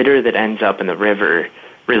litter that ends up in the river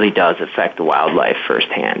really does affect the wildlife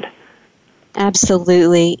firsthand.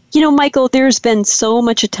 Absolutely. Michael, there's been so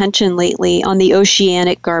much attention lately on the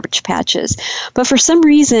oceanic garbage patches, but for some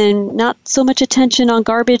reason, not so much attention on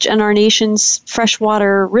garbage in our nation's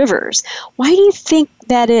freshwater rivers. Why do you think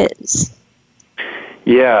that is?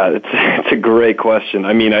 Yeah, it's a great question.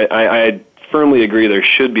 I mean, I firmly agree there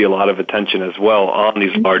should be a lot of attention as well on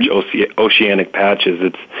these large oceanic patches.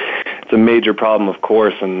 It's a major problem, of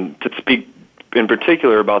course, and to speak in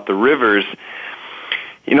particular about the rivers,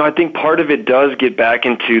 I think part of it does get back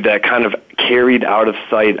into that kind of carried out of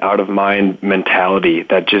sight, out of mind mentality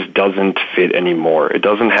that just doesn't fit anymore. It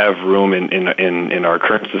doesn't have room in our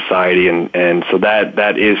current society, and so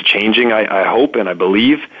that is changing, I hope and I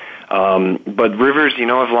believe. But rivers,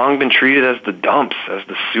 have long been treated as the dumps, as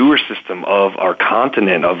the sewer system of our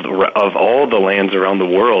continent, of all the lands around the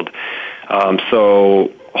world.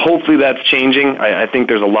 So hopefully that's changing. I think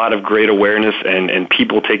there's a lot of great awareness and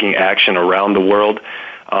people taking action around the world.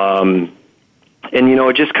 And,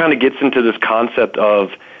 it just kind of gets into this concept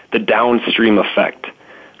of the downstream effect.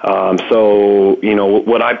 So,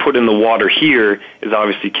 what I put in the water here is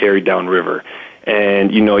obviously carried downriver.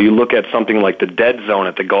 And, you look at something like the dead zone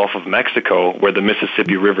at the Gulf of Mexico, where the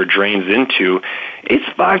Mississippi River drains into, it's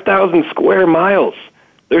 5,000 square miles.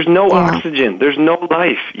 There's no oxygen. There's no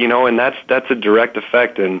life, and that's a direct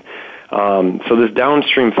effect. And so this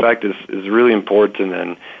downstream effect is really important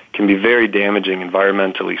and can be very damaging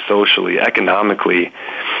environmentally, socially, economically.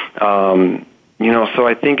 So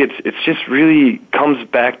I think it's just really comes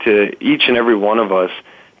back to each and every one of us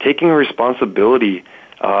taking a responsibility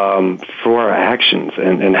for our actions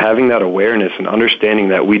and having that awareness and understanding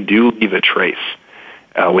that we do leave a trace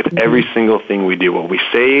with every single thing we do. What we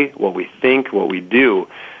say, what we think, what we do,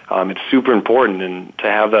 it's super important, and to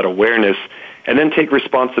have that awareness and then take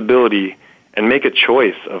responsibility and make a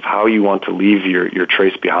choice of how you want to leave your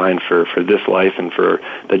trace behind for this life and for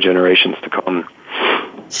the generations to come.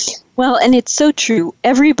 Well, and it's so true.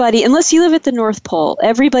 Everybody, unless you live at the North Pole,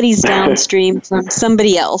 everybody's downstream from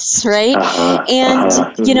somebody else, right?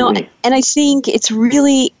 And I think it's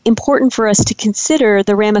really important for us to consider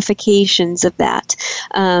the ramifications of that.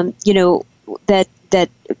 That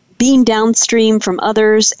being downstream from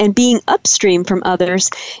others and being upstream from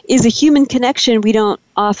others is a human connection we don't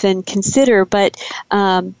often consider, but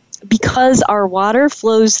because our water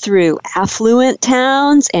flows through affluent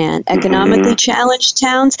towns and economically challenged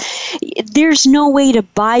towns, there's no way to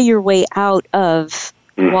buy your way out of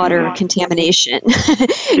water contamination.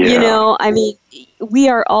 We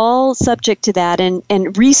are all subject to that, and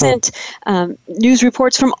recent news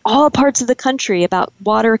reports from all parts of the country about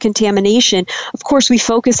water contamination. Of course, we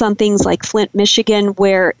focus on things like Flint, Michigan,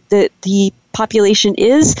 where the population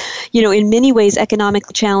is, in many ways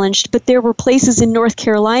economically challenged, but there were places in North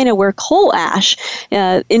Carolina where coal ash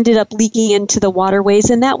ended up leaking into the waterways,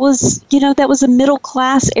 and that was a middle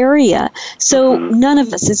class area. So none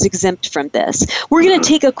of us is exempt from this. We're going to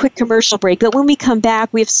take a quick commercial break, but when we come back,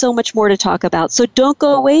 we have so much more to talk about. So don't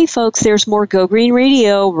go away, folks. There's more Go Green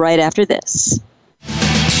Radio right after this.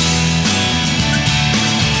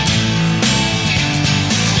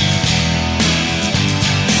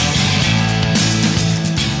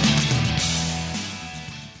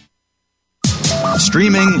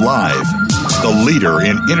 Streaming live, the leader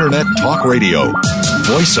in Internet Talk Radio,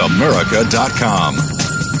 VoiceAmerica.com.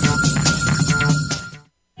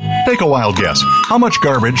 Take a wild guess. How much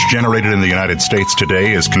garbage generated in the United States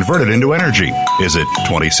today is converted into energy? Is it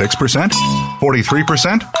 26%,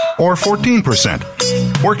 43%, or 14%?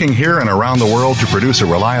 Working here and around the world to produce a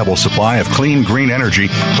reliable supply of clean, green energy,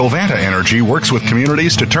 Covanta Energy works with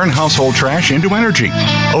communities to turn household trash into energy.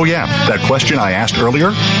 Oh yeah, that question I asked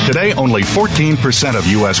earlier? Today, only 14% of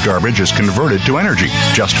U.S. garbage is converted to energy.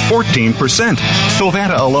 Just 14%.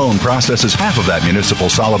 Covanta alone processes half of that municipal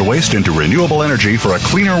solid waste into renewable energy for a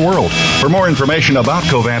cleaner world. For more information about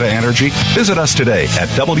Covanta Energy, visit us today at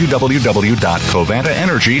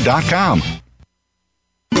www.covantaenergy.com.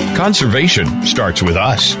 Conservation starts with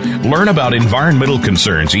us. Learn about environmental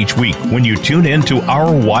concerns each week when you tune in to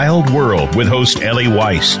Our Wild World with host Ellie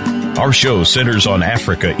Weiss. Our show centers on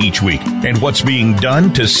Africa each week and what's being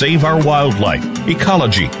done to save our wildlife,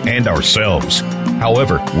 ecology, and ourselves.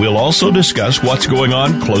 However, we'll also discuss what's going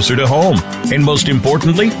on closer to home. And most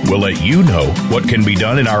importantly, we'll let you know what can be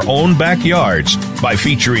done in our own backyards by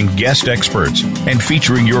featuring guest experts and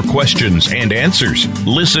featuring your questions and answers.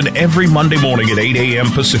 Listen every Monday morning at 8 a.m.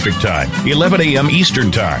 Pacific Time, 11 a.m. Eastern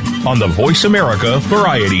Time on the Voice America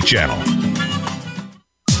Variety Channel.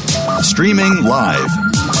 Streaming live,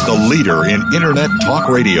 the leader in Internet talk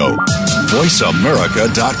radio,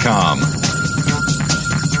 voiceamerica.com.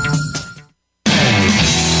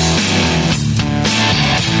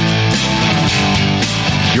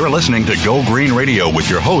 You're listening to Go Green Radio with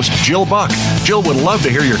your host, Jill Buck. Jill would love to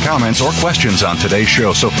hear your comments or questions on today's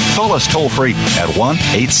show, so call us toll-free at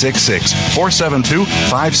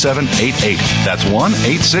 1-866-472-5788. That's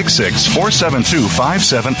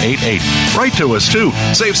 1-866-472-5788. Write to us, too.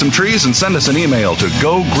 Save some trees and send us an email to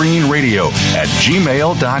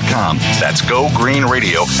gogreenradio@gmail.com. That's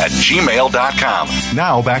gogreenradio@gmail.com.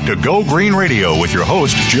 Now back to Go Green Radio with your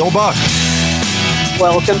host, Jill Buck.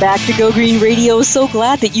 Welcome back to Go Green Radio. So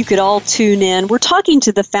glad that you could all tune in. We're talking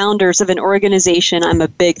to the founders of an organization I'm a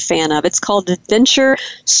big fan of. It's called Adventure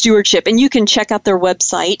Stewardship, and you can check out their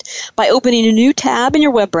website by opening a new tab in your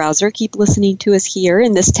web browser. Keep listening to us here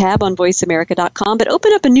in this tab on voiceamerica.com, but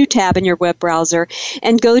open up a new tab in your web browser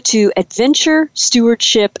and go to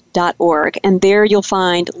adventurestewardship.org, and there you'll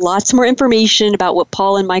find lots more information about what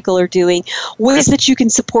Paul and Michael are doing, ways that you can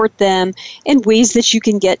support them, and ways that you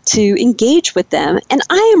can get to engage with them. And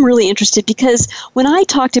I am really interested because when I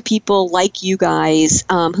talk to people like you guys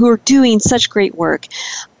who are doing such great work,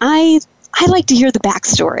 I like to hear the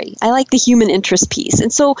backstory. I like the human interest piece.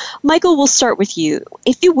 And so, Michael, we'll start with you.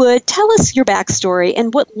 If you would, tell us your backstory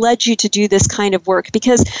and what led you to do this kind of work,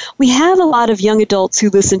 because we have a lot of young adults who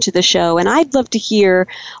listen to the show, and I'd love to hear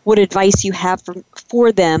what advice you have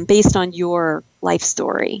for them based on your life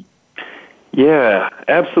story. Yeah,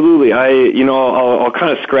 absolutely. I'll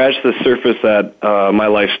kind of scratch the surface at my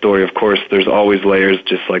life story. Of course, there's always layers,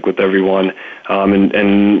 just like with everyone.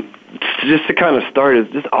 And just to kind of start, is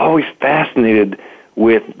just always fascinated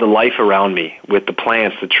with the life around me, with the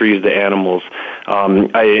plants, the trees, the animals.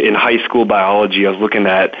 In high school biology, I was looking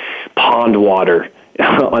at pond water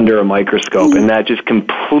under a microscope, and that just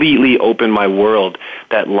completely opened my world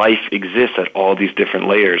that life exists at all these different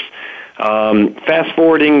layers. Fast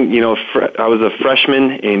forwarding, I was a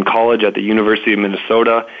freshman in college at the University of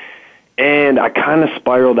Minnesota, and I kind of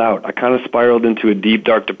spiraled out. I kind of spiraled into a deep,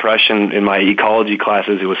 dark depression in my ecology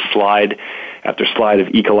classes. It was slide after slide of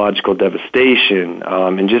ecological devastation,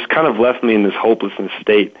 and just kind of left me in this hopelessness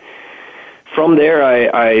state. From there,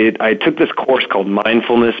 I took this course called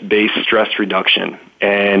Mindfulness-Based Stress Reduction,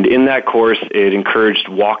 and in that course, it encouraged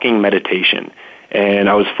walking meditation. And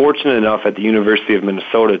I was fortunate enough at the University of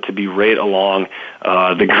Minnesota to be right along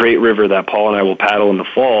the great river that Paul and I will paddle in the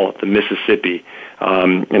fall, the Mississippi.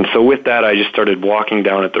 And so with that, I just started walking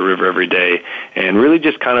down at the river every day and really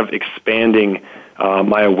just kind of expanding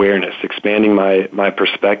my awareness, expanding my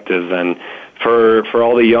perspectives. And for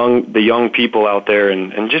all the young people out there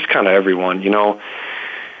and just kind of everyone,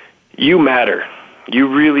 you matter. You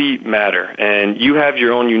really matter, and you have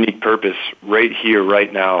your own unique purpose right here,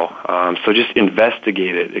 right now. So just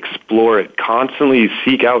investigate it, explore it, constantly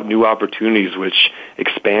seek out new opportunities which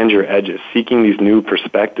expand your edges, seeking these new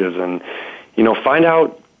perspectives, and find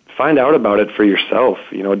out about it for yourself.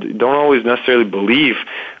 Don't always necessarily believe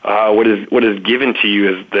what is given to you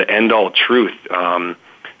as the end-all truth.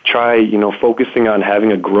 Try focusing on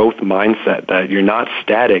having a growth mindset, that you're not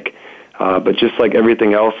static, but just like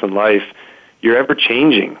everything else in life, you're ever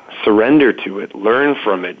changing. Surrender to it. Learn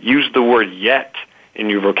from it. Use the word yet in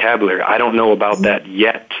your vocabulary. I don't know about that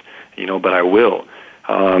yet, but I will.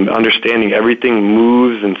 Understanding everything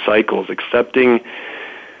moves in cycles. Accepting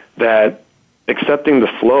the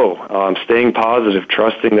flow. Staying positive.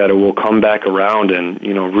 Trusting that it will come back around, and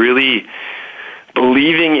really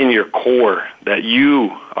believing in your core that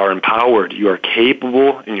you are empowered, you are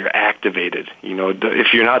capable, and you're activated.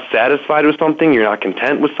 If you're not satisfied with something, you're not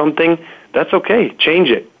content with something, that's okay. Change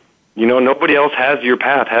it. Nobody else has your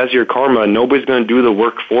path, has your karma, and nobody's going to do the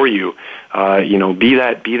work for you. Be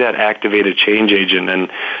that activated change agent. And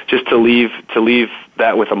just to leave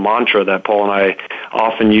that with a mantra that Paul and I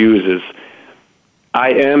often use is,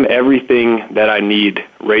 I am everything that I need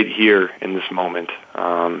right here in this moment.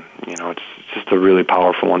 It's just a really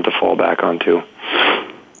powerful one to fall back onto.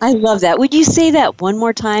 I love that. Would you say that one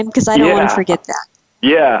more time? Because I don't want to forget that.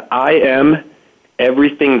 Yeah, I am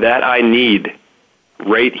everything that I need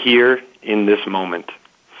right here in this moment.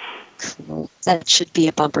 cool. That should be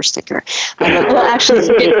a bumper sticker. Well, actually,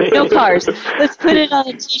 no cars. Let's put it on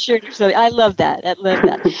a T-shirt or something. I love that.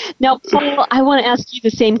 Now, Paul, I want to ask you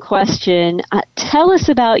the same question. Tell us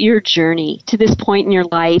about your journey to this point in your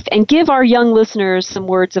life and give our young listeners some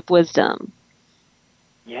words of wisdom.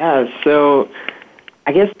 Yeah, so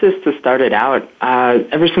I guess just to start it out,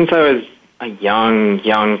 ever since I was a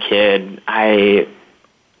young kid, I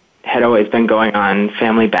had always been going on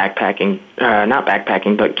family backpacking, not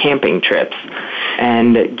backpacking, but camping trips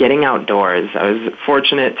and getting outdoors. I was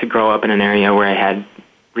fortunate to grow up in an area where I had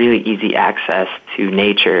really easy access to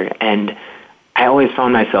nature, and I always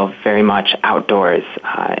found myself very much outdoors,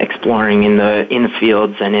 exploring in the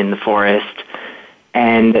fields and in the forest.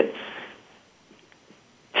 And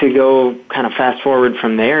to go kind of fast forward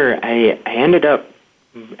from there, I ended up,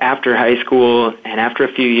 after high school and after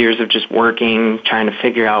a few years of just working, trying to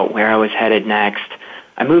figure out where I was headed next,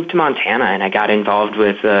 I moved to Montana and I got involved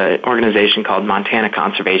with an organization called Montana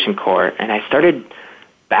Conservation Corps, and I started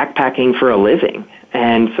backpacking for a living.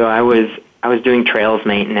 And so I was doing trails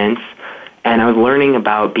maintenance, and I was learning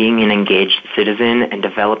about being an engaged citizen and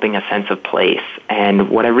developing a sense of place. And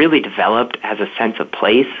what I really developed as a sense of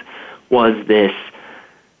place was this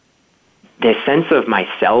sense of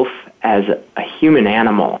myself as a human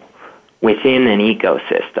animal within an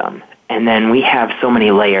ecosystem. And then we have so many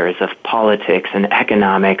layers of politics and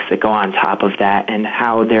economics that go on top of that, and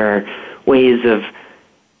how there are ways of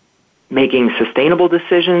making sustainable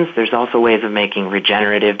decisions. There's also ways of making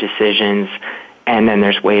regenerative decisions, and then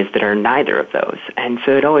there's ways that are neither of those. And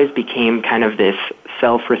so it always became kind of this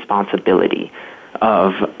self-responsibility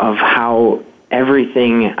of how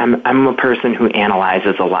everything. I'm a person who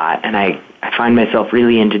analyzes a lot, and I find myself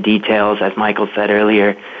really into details, as Michael said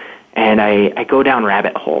earlier, and I go down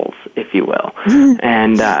rabbit holes, if you will.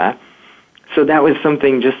 And so that was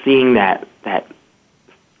something, just seeing that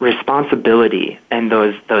responsibility and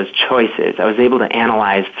those choices. I was able to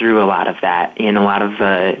analyze through a lot of that in a lot of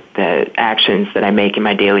the actions that I make in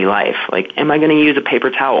my daily life. Like, am I going to use a paper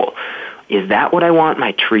towel? Is that what I want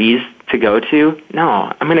my trees to go to?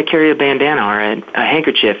 No, I'm going to carry a bandana or a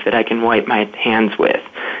handkerchief that I can wipe my hands with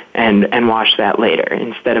and wash that later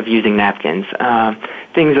instead of using napkins.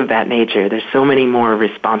 Things of that nature. There's so many more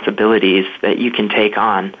responsibilities that you can take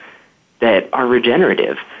on that are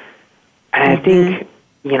regenerative. And I think,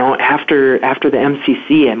 after the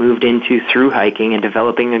MCC, I moved into through hiking and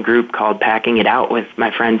developing a group called Packing It Out with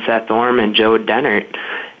my friend Seth Orm and Joe Dennert.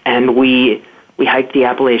 And we hiked the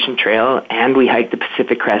Appalachian Trail and we hiked the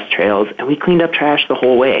Pacific Crest Trails, and we cleaned up trash the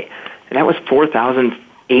whole way. And that was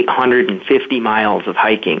 4,850 miles of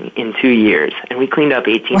hiking in 2 years. And we cleaned up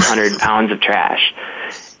 1,800 pounds of trash.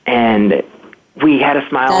 And we had a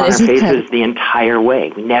smile on our faces the entire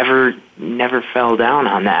way. We never fell down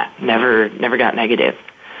on that. Never got negative.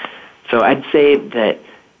 So I'd say that,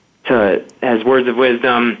 as words of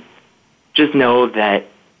wisdom, just know that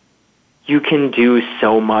you can do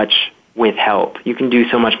so much with help. You can do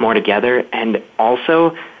so much more together, and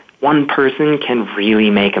also one person can really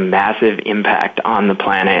make a massive impact on the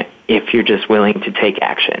planet if you're just willing to take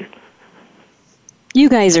action. You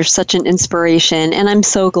guys are such an inspiration, and I'm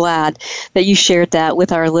so glad that you shared that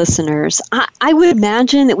with our listeners. I would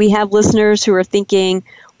imagine that we have listeners who are thinking,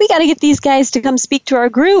 we got to get these guys to come speak to our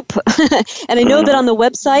group. And I know that on the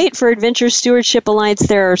website for Adventure Stewardship Alliance,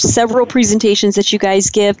 there are several presentations that you guys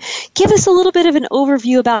give. Give us a little bit of an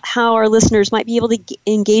overview about how our listeners might be able to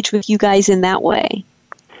engage with you guys in that way.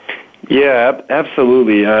 Yeah,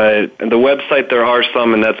 absolutely. The website, there are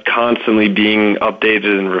some, and that's constantly being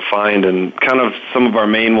updated and refined. And kind of some of our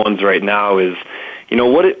main ones right now is,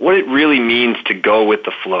 what it really means to go with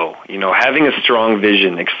the flow. Having a strong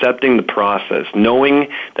vision, accepting the process, knowing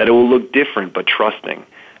that it will look different, but trusting.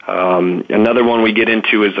 Another one we get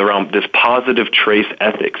into is around this positive trace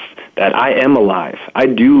ethics, that I am alive. I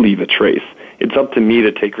do leave a trace. It's up to me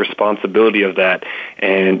to take responsibility of that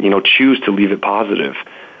and, choose to leave it positive.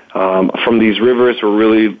 From these rivers, we're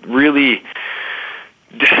really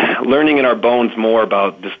learning in our bones more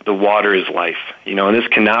about this, the water is life, and this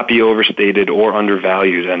cannot be overstated or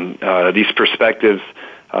undervalued. And these perspectives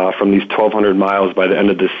from these 1,200 miles by the end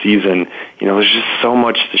of this season, there's just so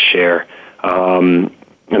much to share. And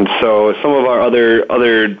so some of our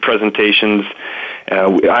other presentations,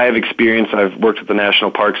 I have experience. I've worked with the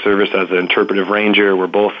National Park Service as an interpretive ranger.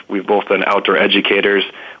 We've both been outdoor educators,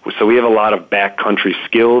 so we have a lot of backcountry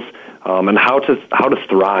skills and how to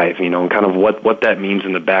thrive, and kind of what that means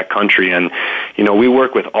in the backcountry. And we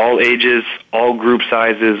work with all ages, all group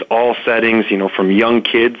sizes, all settings, from young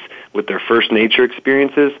kids. with their First Nature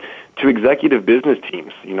experiences to executive business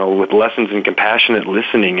teams, with lessons in compassionate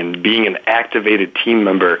listening and being an activated team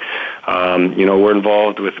member. We're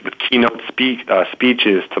involved with keynote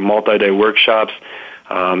speeches to multi-day workshops.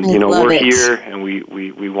 We're here and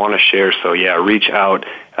we want to share. So, reach out,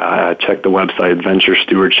 check the website,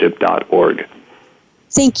 venturestewardship.org.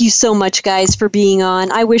 Thank you so much, guys, for being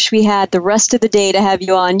on. I wish we had the rest of the day to have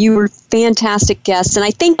you on. You were fantastic guests, and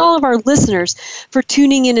I thank all of our listeners for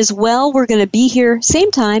tuning in as well. We're going to be here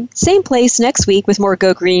same time, same place next week with more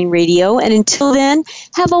Go Green Radio. And until then,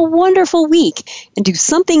 have a wonderful week and do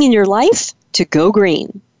something in your life to go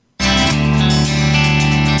green.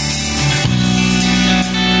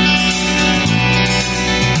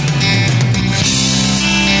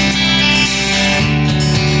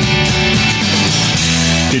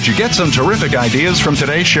 Did you get some terrific ideas from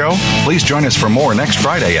today's show? Please join us for more next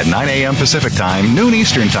Friday at 9 a.m. Pacific Time, noon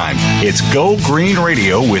Eastern Time. It's Go Green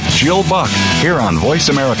Radio with Jill Buck here on Voice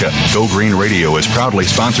America. Go Green Radio is proudly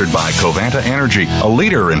sponsored by Covanta Energy, a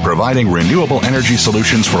leader in providing renewable energy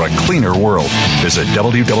solutions for a cleaner world. Visit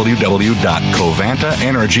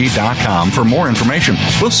www.covantaenergy.com for more information.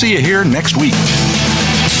 We'll see you here next week.